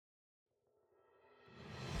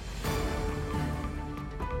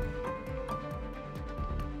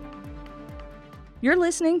You're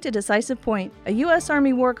listening to Decisive Point, a U.S.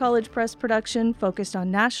 Army War College Press production focused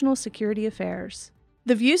on national security affairs.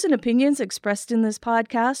 The views and opinions expressed in this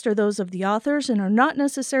podcast are those of the authors and are not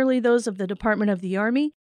necessarily those of the Department of the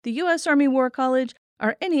Army, the U.S. Army War College,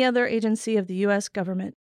 or any other agency of the U.S.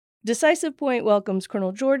 government. Decisive Point welcomes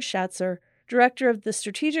Colonel George Shatzer, Director of the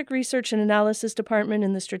Strategic Research and Analysis Department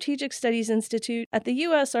in the Strategic Studies Institute at the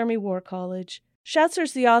U.S. Army War College.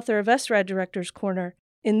 Shatzer's the author of SRAD Director's Corner.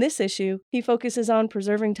 In this issue, he focuses on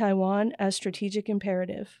preserving Taiwan as strategic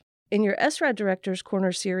imperative. In your SRAD Director's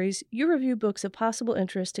Corner series, you review books of possible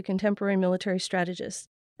interest to contemporary military strategists,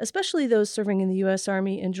 especially those serving in the U.S.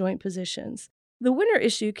 Army in joint positions. The winter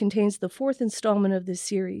issue contains the fourth installment of this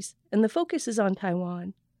series, and the focus is on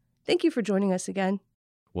Taiwan. Thank you for joining us again.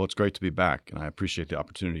 Well, it's great to be back, and I appreciate the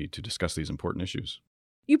opportunity to discuss these important issues.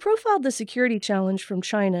 You profiled the security challenge from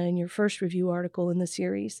China in your first review article in the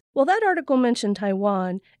series. While that article mentioned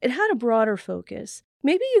Taiwan, it had a broader focus.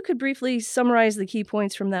 Maybe you could briefly summarize the key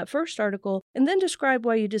points from that first article and then describe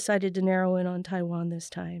why you decided to narrow in on Taiwan this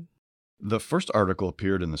time. The first article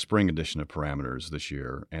appeared in the spring edition of Parameters this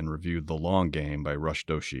year and reviewed The Long Game by Rush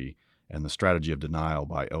Doshi and The Strategy of Denial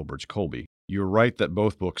by Elbridge Colby. You're right that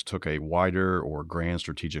both books took a wider or grand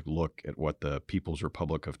strategic look at what the People's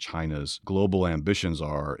Republic of China's global ambitions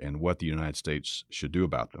are and what the United States should do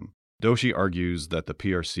about them. Doshi argues that the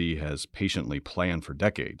PRC has patiently planned for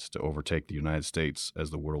decades to overtake the United States as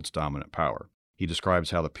the world's dominant power. He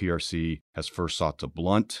describes how the PRC has first sought to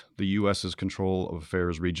blunt the U.S.'s control of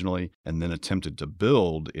affairs regionally and then attempted to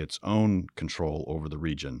build its own control over the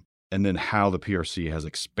region, and then how the PRC has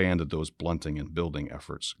expanded those blunting and building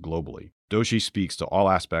efforts globally. Doshi speaks to all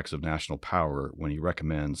aspects of national power when he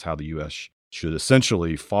recommends how the U.S. should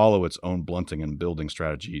essentially follow its own blunting and building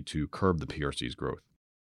strategy to curb the PRC's growth.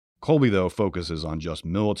 Colby, though, focuses on just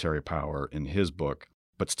military power in his book,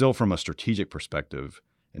 but still from a strategic perspective,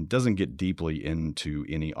 and doesn't get deeply into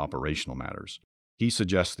any operational matters. He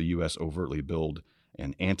suggests the U.S. overtly build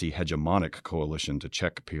an anti-hegemonic coalition to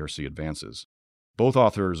check PRC advances. Both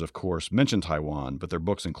authors, of course, mention Taiwan, but their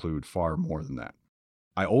books include far more than that.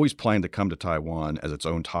 I always planned to come to Taiwan as its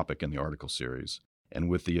own topic in the article series, and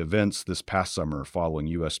with the events this past summer following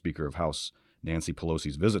U.S. Speaker of House Nancy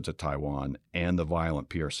Pelosi's visit to Taiwan and the violent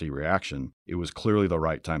PRC reaction, it was clearly the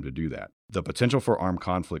right time to do that. The potential for armed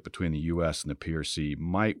conflict between the U.S. and the PRC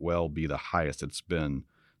might well be the highest it's been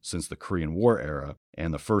since the Korean War era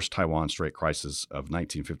and the first Taiwan Strait crisis of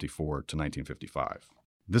 1954 to 1955.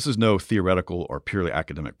 This is no theoretical or purely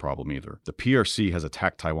academic problem either. The PRC has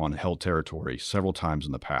attacked Taiwan and held territory several times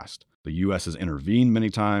in the past. The U.S. has intervened many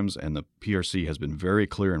times, and the PRC has been very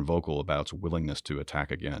clear and vocal about its willingness to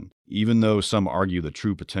attack again. Even though some argue the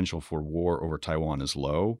true potential for war over Taiwan is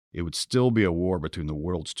low, it would still be a war between the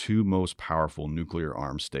world's two most powerful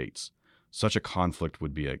nuclear-armed states. Such a conflict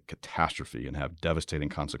would be a catastrophe and have devastating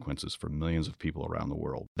consequences for millions of people around the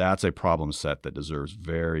world. That's a problem set that deserves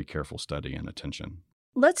very careful study and attention.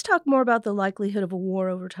 Let's talk more about the likelihood of a war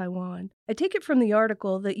over Taiwan. I take it from the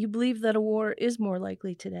article that you believe that a war is more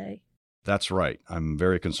likely today. That's right. I'm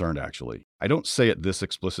very concerned, actually. I don't say it this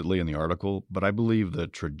explicitly in the article, but I believe the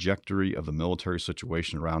trajectory of the military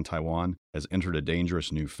situation around Taiwan has entered a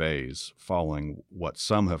dangerous new phase following what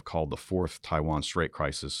some have called the fourth Taiwan Strait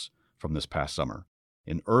crisis from this past summer.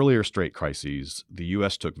 In earlier Strait crises, the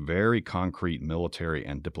U.S. took very concrete military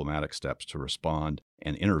and diplomatic steps to respond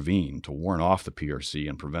and intervene to warn off the PRC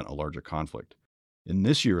and prevent a larger conflict. In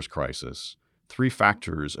this year's crisis, three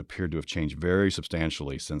factors appeared to have changed very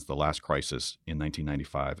substantially since the last crisis in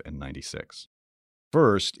 1995 and 96.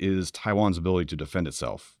 First is Taiwan's ability to defend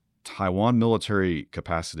itself. Taiwan military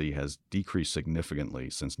capacity has decreased significantly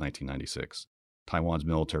since 1996. Taiwan's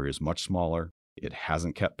military is much smaller. It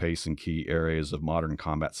hasn't kept pace in key areas of modern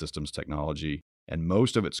combat systems technology, and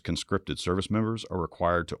most of its conscripted service members are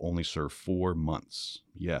required to only serve 4 months.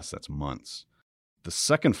 Yes, that's months. The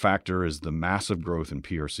second factor is the massive growth in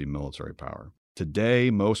PRC military power. Today,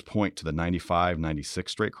 most point to the 95-96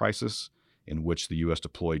 Strait crisis, in which the U.S.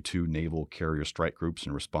 deployed 2 naval carrier strike groups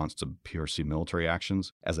in response to PRC military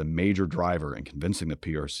actions, as a major driver in convincing the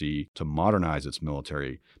PRC to modernize its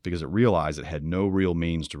military because it realized it had no real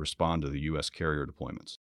means to respond to the U.S. carrier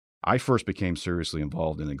deployments. I first became seriously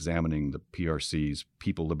involved in examining the PRC's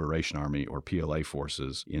People Liberation Army, or PLA,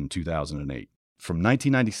 forces in 2008. From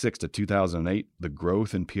 1996 to 2008, the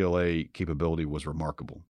growth in PLA capability was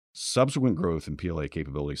remarkable. Subsequent growth in PLA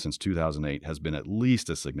capability since 2008 has been at least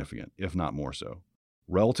as significant, if not more so.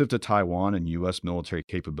 Relative to Taiwan and U.S. military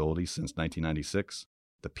capability since 1996,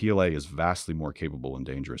 the PLA is vastly more capable and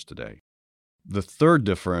dangerous today. The third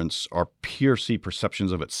difference are PRC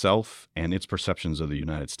perceptions of itself and its perceptions of the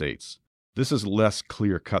United States. This is less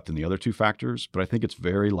clear-cut than the other two factors, but I think it's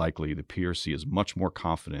very likely the PRC is much more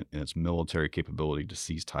confident in its military capability to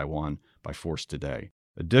seize Taiwan by force today.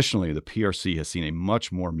 Additionally, the PRC has seen a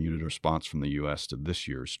much more muted response from the U.S. to this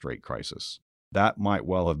year's Strait crisis. That might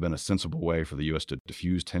well have been a sensible way for the U.S. to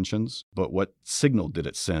diffuse tensions, but what signal did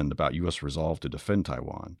it send about U.S. resolve to defend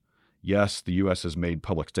Taiwan? Yes, the U.S. has made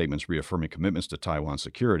public statements reaffirming commitments to Taiwan's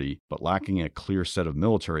security, but lacking a clear set of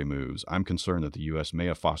military moves, I'm concerned that the U.S. may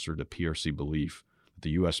have fostered a PRC belief that the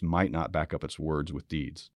U.S. might not back up its words with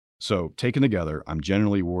deeds. So, taken together, I'm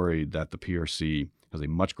generally worried that the PRC has a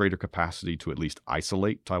much greater capacity to at least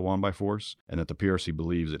isolate Taiwan by force, and that the PRC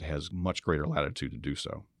believes it has much greater latitude to do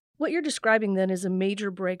so. What you're describing then is a major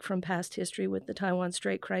break from past history with the Taiwan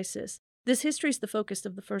Strait crisis. This history is the focus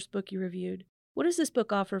of the first book you reviewed. What does this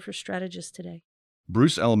book offer for strategists today?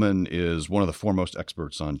 Bruce Elliman is one of the foremost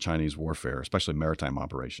experts on Chinese warfare, especially maritime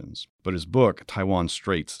operations. But his book, Taiwan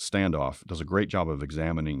Straits Standoff, does a great job of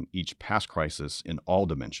examining each past crisis in all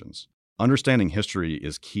dimensions. Understanding history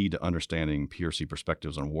is key to understanding PRC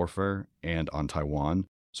perspectives on warfare and on Taiwan,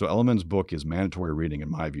 so Elliman's book is mandatory reading, in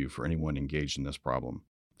my view, for anyone engaged in this problem.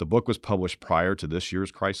 The book was published prior to this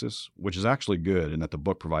year's crisis, which is actually good in that the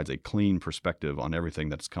book provides a clean perspective on everything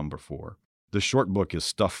that's come before. This short book is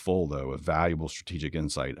stuffed full, though, of valuable strategic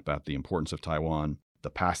insight about the importance of Taiwan, the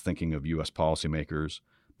past thinking of U.S. policymakers,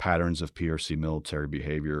 patterns of PRC military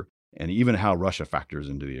behavior, and even how Russia factors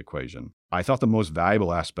into the equation. I thought the most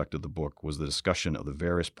valuable aspect of the book was the discussion of the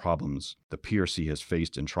various problems the PRC has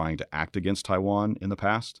faced in trying to act against Taiwan in the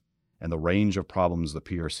past, and the range of problems the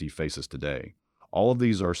PRC faces today. All of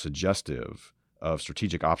these are suggestive of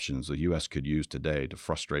strategic options the U.S. could use today to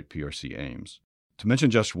frustrate PRC aims. To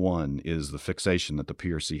mention just one is the fixation that the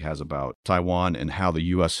PRC has about Taiwan and how the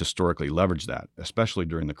U.S. historically leveraged that, especially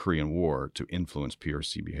during the Korean War, to influence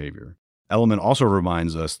PRC behavior. Elliman also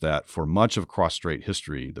reminds us that for much of cross-strait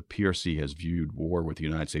history, the PRC has viewed war with the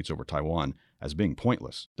United States over Taiwan as being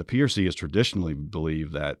pointless. The PRC has traditionally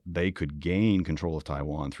believed that they could gain control of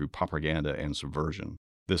Taiwan through propaganda and subversion.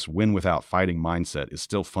 This win-without-fighting mindset is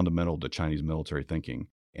still fundamental to Chinese military thinking,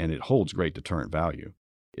 and it holds great deterrent value.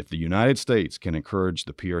 If the United States can encourage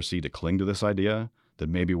the PRC to cling to this idea,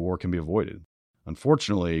 then maybe war can be avoided.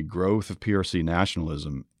 Unfortunately, growth of PRC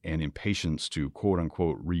nationalism and impatience to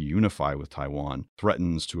quote-unquote reunify with Taiwan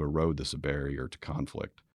threatens to erode this barrier to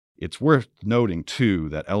conflict. It's worth noting, too,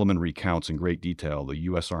 that Elliman recounts in great detail the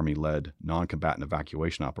U.S. Army-led non-combatant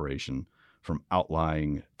evacuation operation from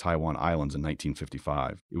outlying Taiwan Islands in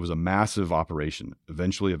 1955. It was a massive operation,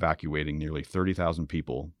 eventually evacuating nearly 30,000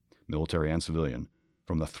 people, military and civilian,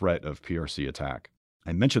 from the threat of PRC attack.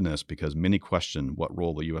 I mention this because many question what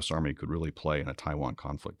role the U.S. Army could really play in a Taiwan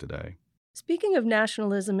conflict today. Speaking of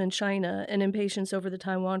nationalism in China and impatience over the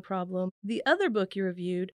Taiwan problem, the other book you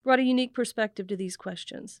reviewed brought a unique perspective to these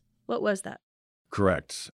questions. What was that?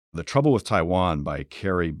 Correct. The Trouble with Taiwan by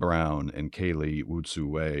Carrie Brown and Kaylee Wutsu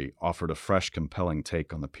Wei offered a fresh, compelling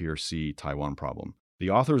take on the PRC Taiwan problem. The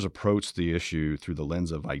authors approached the issue through the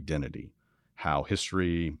lens of identity, how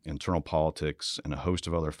history, internal politics, and a host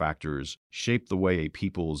of other factors shape the way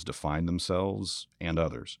peoples define themselves and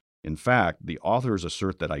others. In fact, the authors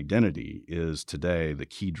assert that identity is today the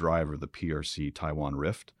key driver of the PRC-Taiwan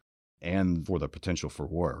rift and for the potential for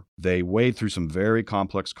war. They wade through some very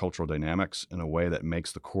complex cultural dynamics in a way that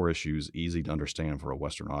makes the core issues easy to understand for a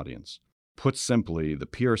Western audience. Put simply, the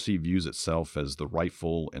PRC views itself as the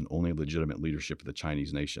rightful and only legitimate leadership of the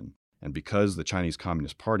Chinese nation. And because the Chinese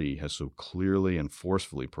Communist Party has so clearly and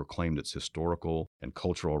forcefully proclaimed its historical and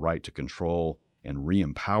cultural right to control and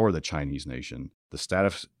re-empower the Chinese nation, the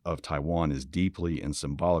status of Taiwan is deeply and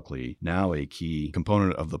symbolically now a key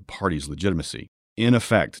component of the party's legitimacy. In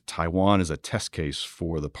effect, Taiwan is a test case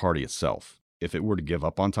for the party itself. If it were to give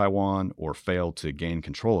up on Taiwan or fail to gain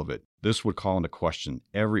control of it, this would call into question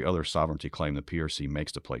every other sovereignty claim the PRC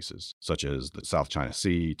makes to places, such as the South China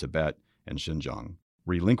Sea, Tibet, and Xinjiang.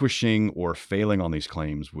 Relinquishing or failing on these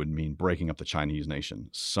claims would mean breaking up the Chinese nation,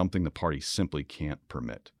 something the party simply can't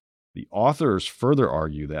permit. The authors further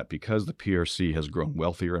argue that because the PRC has grown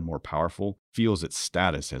wealthier and more powerful, feels its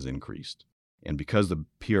status has increased. And because the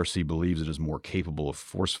PRC believes it is more capable of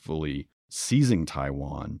forcefully seizing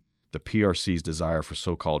Taiwan, the PRC's desire for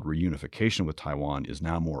so-called reunification with Taiwan is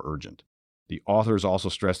now more urgent. The authors also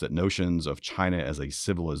stress that notions of China as a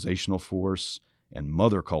civilizational force and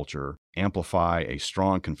mother culture amplify a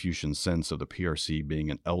strong Confucian sense of the PRC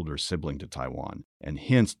being an elder sibling to Taiwan, and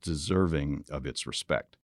hence deserving of its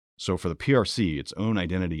respect. So for the PRC, its own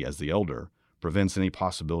identity as the elder prevents any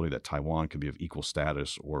possibility that Taiwan could be of equal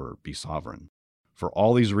status or be sovereign. For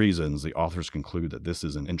all these reasons, the authors conclude that this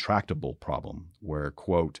is an intractable problem where,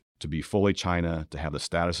 quote, To be fully China, to have the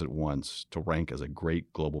status it wants, to rank as a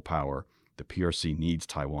great global power, the PRC needs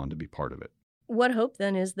Taiwan to be part of it. What hope,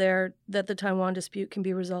 then, is there that the Taiwan dispute can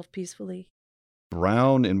be resolved peacefully?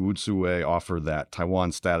 Brown and Wu Tzu-wei offer that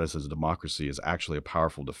Taiwan's status as a democracy is actually a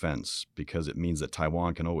powerful defense because it means that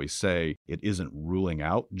Taiwan can always say it isn't ruling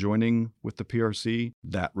out joining with the PRC,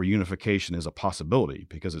 that reunification is a possibility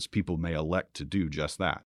because its people may elect to do just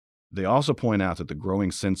that. They also point out that the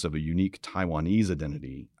growing sense of a unique Taiwanese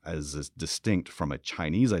identity as distinct from a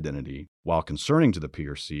Chinese identity, while concerning to the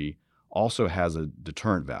PRC, also has a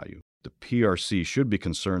deterrent value. The PRC should be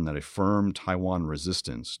concerned that a firm Taiwan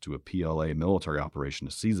resistance to a PLA military operation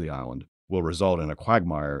to seize the island will result in a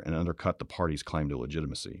quagmire and undercut the party's claim to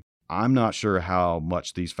legitimacy. I'm not sure how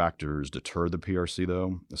much these factors deter the PRC,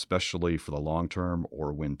 though, especially for the long term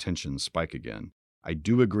or when tensions spike again. I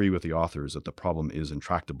do agree with the authors that the problem is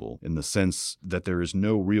intractable in the sense that there is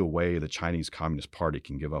no real way the Chinese Communist Party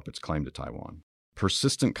can give up its claim to Taiwan.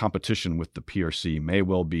 Persistent competition with the PRC may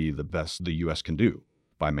well be the best the U.S. can do,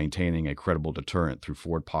 by maintaining a credible deterrent through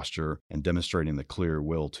forward posture and demonstrating the clear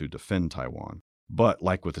will to defend Taiwan. But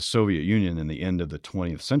like with the Soviet Union in the end of the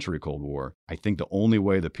 20th century Cold War, I think the only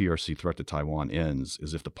way the PRC threat to Taiwan ends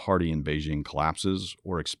is if the party in Beijing collapses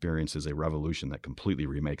or experiences a revolution that completely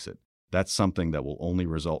remakes it. That's something that will only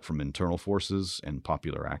result from internal forces and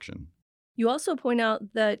popular action. You also point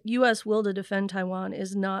out that U.S. will to defend Taiwan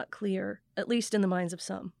is not clear, at least in the minds of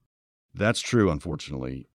some. That's true,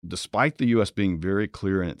 unfortunately. Despite the U.S. being very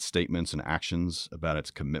clear in its statements and actions about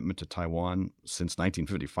its commitment to Taiwan since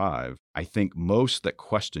 1955, I think most that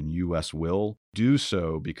question U.S. will do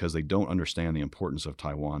so because they don't understand the importance of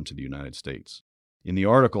Taiwan to the United States. In the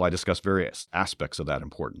article, I discuss various aspects of that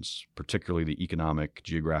importance, particularly the economic,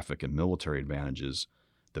 geographic, and military advantages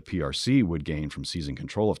the PRC would gain from seizing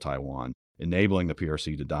control of Taiwan, enabling the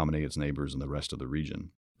PRC to dominate its neighbors in the rest of the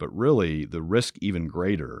region. But really, the risk even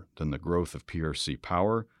greater than the growth of PRC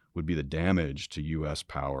power would be the damage to U.S.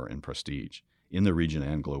 power and prestige in the region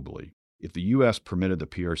and globally. If the U.S. permitted the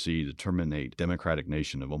PRC to terminate a democratic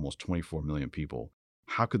nation of almost 24 million people,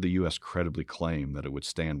 how could the U.S. credibly claim that it would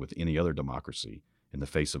stand with any other democracy in the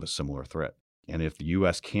face of a similar threat? And if the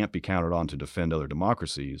U.S. can't be counted on to defend other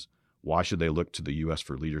democracies, why should they look to the U.S.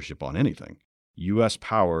 for leadership on anything? U.S.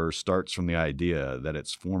 power starts from the idea that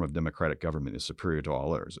its form of democratic government is superior to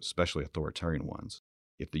all others, especially authoritarian ones.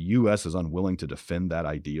 If the U.S. is unwilling to defend that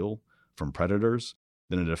ideal from predators,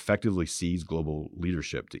 then it effectively cedes global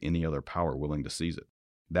leadership to any other power willing to seize it.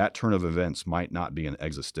 That turn of events might not be an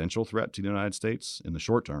existential threat to the United States in the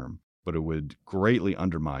short term, but it would greatly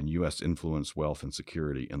undermine U.S. influence, wealth, and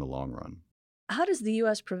security in the long run. How does the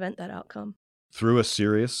U.S. prevent that outcome? Through a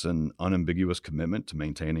serious and unambiguous commitment to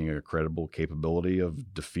maintaining a credible capability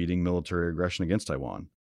of defeating military aggression against Taiwan,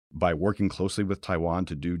 by working closely with Taiwan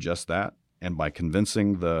to do just that, and by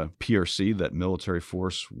convincing the PRC that military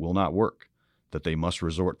force will not work, that they must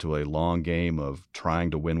resort to a long game of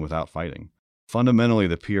trying to win without fighting. Fundamentally,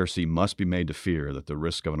 the PRC must be made to fear that the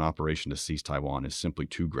risk of an operation to seize Taiwan is simply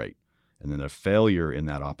too great, and that a failure in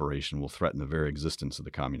that operation will threaten the very existence of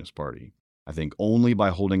the Communist Party. I think only by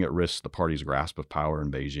holding at risk the party's grasp of power in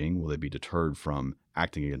Beijing will they be deterred from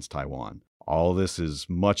acting against Taiwan. All this is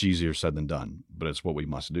much easier said than done, but it's what we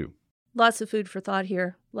must do. Lots of food for thought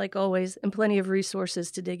here, like always, and plenty of resources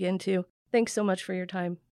to dig into. Thanks so much for your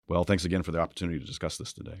time. Well, thanks again for the opportunity to discuss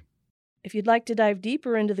this today. If you'd like to dive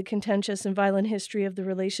deeper into the contentious and violent history of the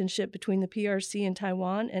relationship between the PRC and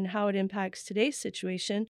Taiwan and how it impacts today's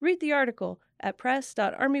situation, read the article at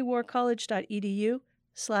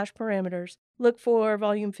press.armywarcollege.edu/parameters. Look for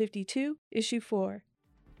Volume 52, Issue 4.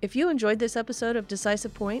 If you enjoyed this episode of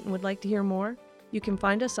Decisive Point and would like to hear more, you can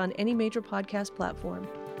find us on any major podcast platform.